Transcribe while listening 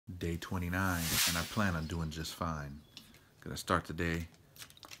day 29, and I plan on doing just fine. Gonna start the day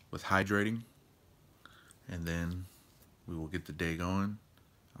with hydrating, and then we will get the day going.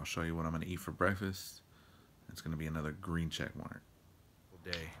 I'll show you what I'm gonna eat for breakfast. It's gonna be another green check mark.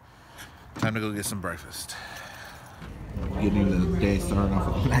 Day. Time to go get some breakfast. Getting the day started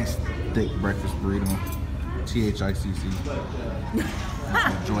off with a nice thick breakfast burrito. THICC.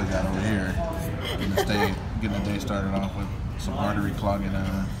 Enjoy that over here. Getting the day started off with some artery clogging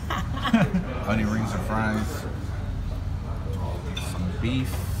onion rings and fries. Some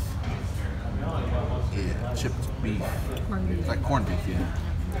beef. Yeah, chipped beef. It's like corned beef, yeah.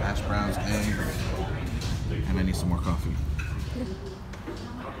 Hash browns, eggs, and I need some more coffee.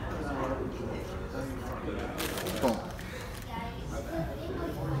 Boom.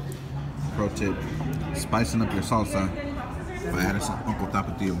 Pro tip, spicing up your salsa by adding some Uncle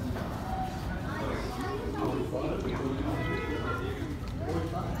Tapatio.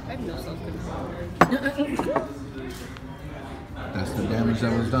 That's the damage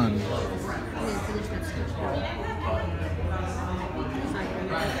that was done.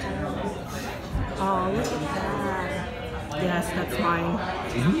 Oh, look at that. Yes, that's mine.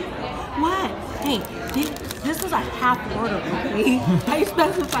 What? Hey, this was a half order, okay? I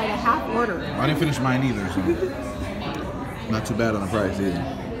specified a half order. I didn't finish mine either, so not too bad on the price either.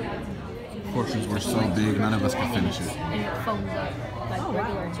 Portions were so big, none of us could finish it. And it foams up like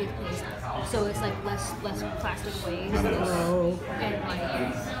regular toothpaste. So it's like less plastic waste. And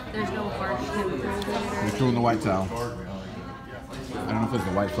like there's no harsh chemicals in it. We threw in the white towel. I don't know if it's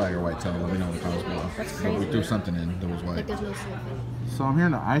the white flag or white towel. Let me know in the comments below. That's crazy. But we threw something in that was white. Like there's no sulfate. So I'm here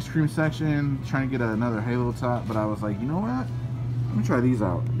in the ice cream section trying to get another Halo top, but I was like, you know what? Let me try these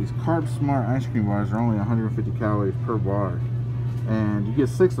out. These Carb Smart ice cream bars are only 150 calories per bar. And you get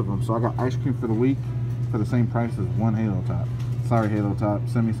 6 of them, so I got ice cream for the week for the same price as one Halo top. Sorry, Halo top,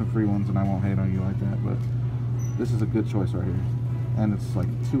 send me some free ones and I won't hate on you like that, but this is a good choice right here. And it's like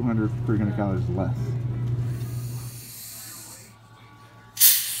 200, 300 calories less.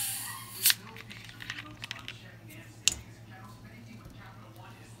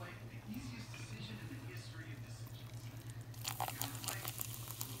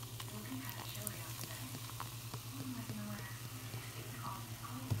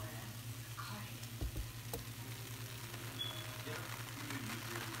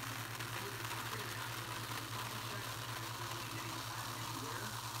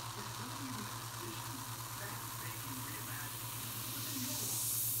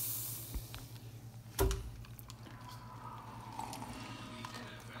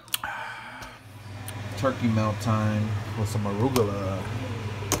 Turkey melt time with some arugula.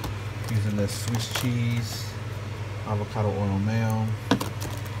 Using this Swiss cheese, avocado oil mayo,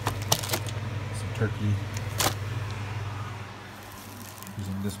 some turkey.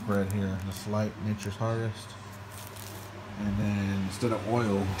 Using this bread here, this light Nature's Harvest. And then instead of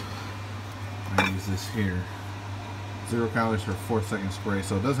oil, I use this here. 0 calories for a 4-second spray.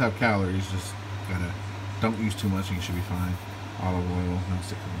 So it does have calories, just don't use too much and you should be fine. Olive oil, and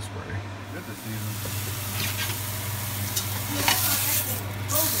stick in the spray. Good this season.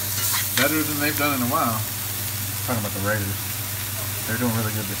 Better than they've done in a while. Talking about the Raiders. They're doing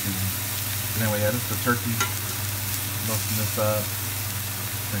really good this season. Anyway, yeah, this is the turkey. Roasting this up.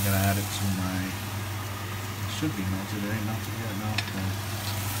 I'm gonna add it to my. It should be melted. It ain't melted yet, no.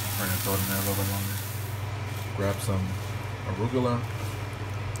 We're gonna throw it in there a little bit longer. Grab some arugula.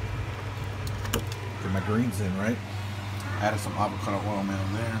 Get my greens in, right? Added some avocado oil mayo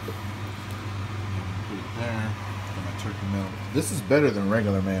there. Put it there. Got my turkey melt. This is better than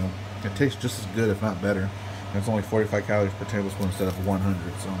regular mayo. It tastes just as good, if not better. And it's only 45 calories per tablespoon instead of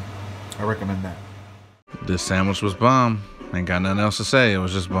 100, so I recommend that. This sandwich was bomb. Ain't got nothing else to say. It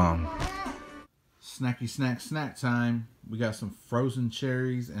was just bomb. Snacky snack time. We got some frozen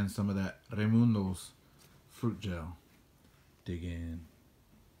cherries and some of that Raimundo's fruit gel. Dig in.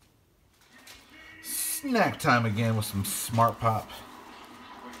 Snack time again with some Smart Pop.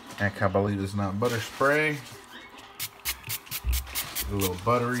 I can't believe it's not butter spray. A little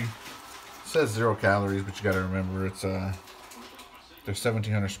buttery. It says 0 calories, but you gotta remember it's there's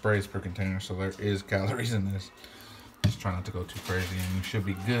 1,700 sprays per container, so there is calories in this. Just try not to go too crazy, and you should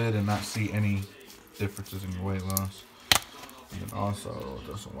be good and not see any differences in your weight loss. And then also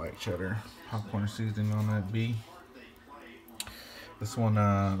do some white cheddar popcorn seasoning on that B. This one,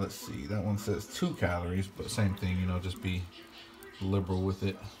 let's see, that one says 2 calories, but same thing, you know, just be liberal with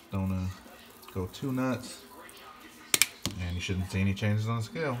it. Don't go too nuts. And you shouldn't see any changes on the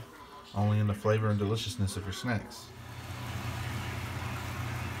scale. Only in the flavor and deliciousness of your snacks.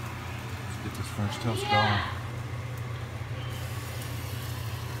 Let's get this French toast going.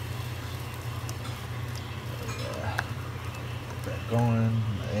 going.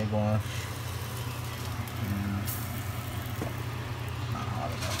 The egg wash. Not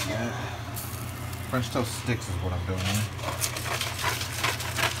hot enough yet. French toast sticks is what I'm doing here.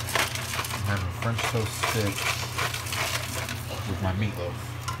 I'm having French toast sticks with my meatloaf.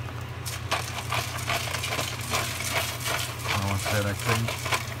 No one said I couldn't.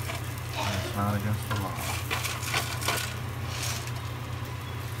 And it's not against the law.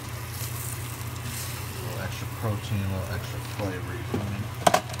 A little extra protein, a little extra flavor. You feel me?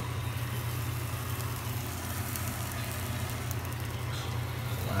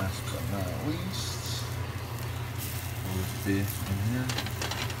 Last but not least, roast beef in here.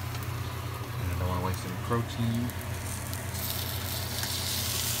 And I don't want to waste any protein.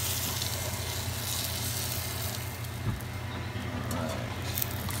 Alright.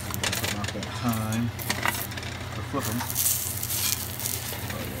 Not that time to flip them.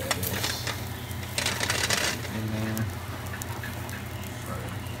 Oh yeah, it is. In there.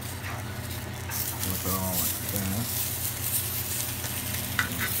 Right. Flip it all like that.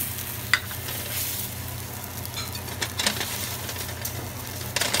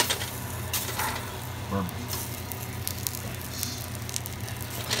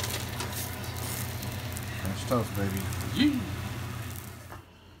 French toast, baby. Yeah.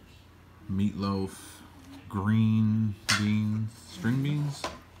 Meatloaf, green beans, string beans?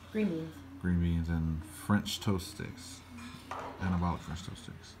 Green beans. Green beans and French toast sticks. Anabolic French toast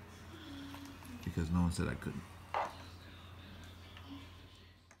sticks. Because no one said I couldn't.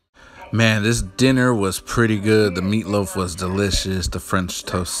 Man, this dinner was pretty good. The meatloaf was delicious. The French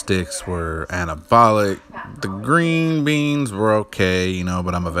toast sticks were anabolic. The green beans were okay, you know,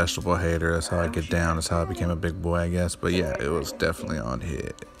 but I'm a vegetable hater. That's how I get down. That's how I became a big boy, I guess. But yeah, it was definitely on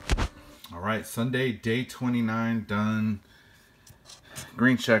hit. All right, Sunday, day 29, done.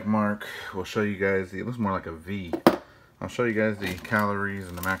 Green check mark. We'll show you guys. It looks more like a V. I'll show you guys the calories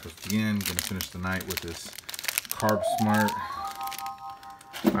and the macros at the end. Gonna finish the night with this Carb Smart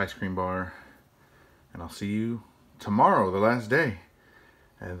ice cream bar, and I'll see you tomorrow, the last day,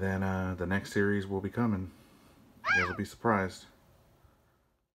 and then the next series will be coming. You guys will be surprised.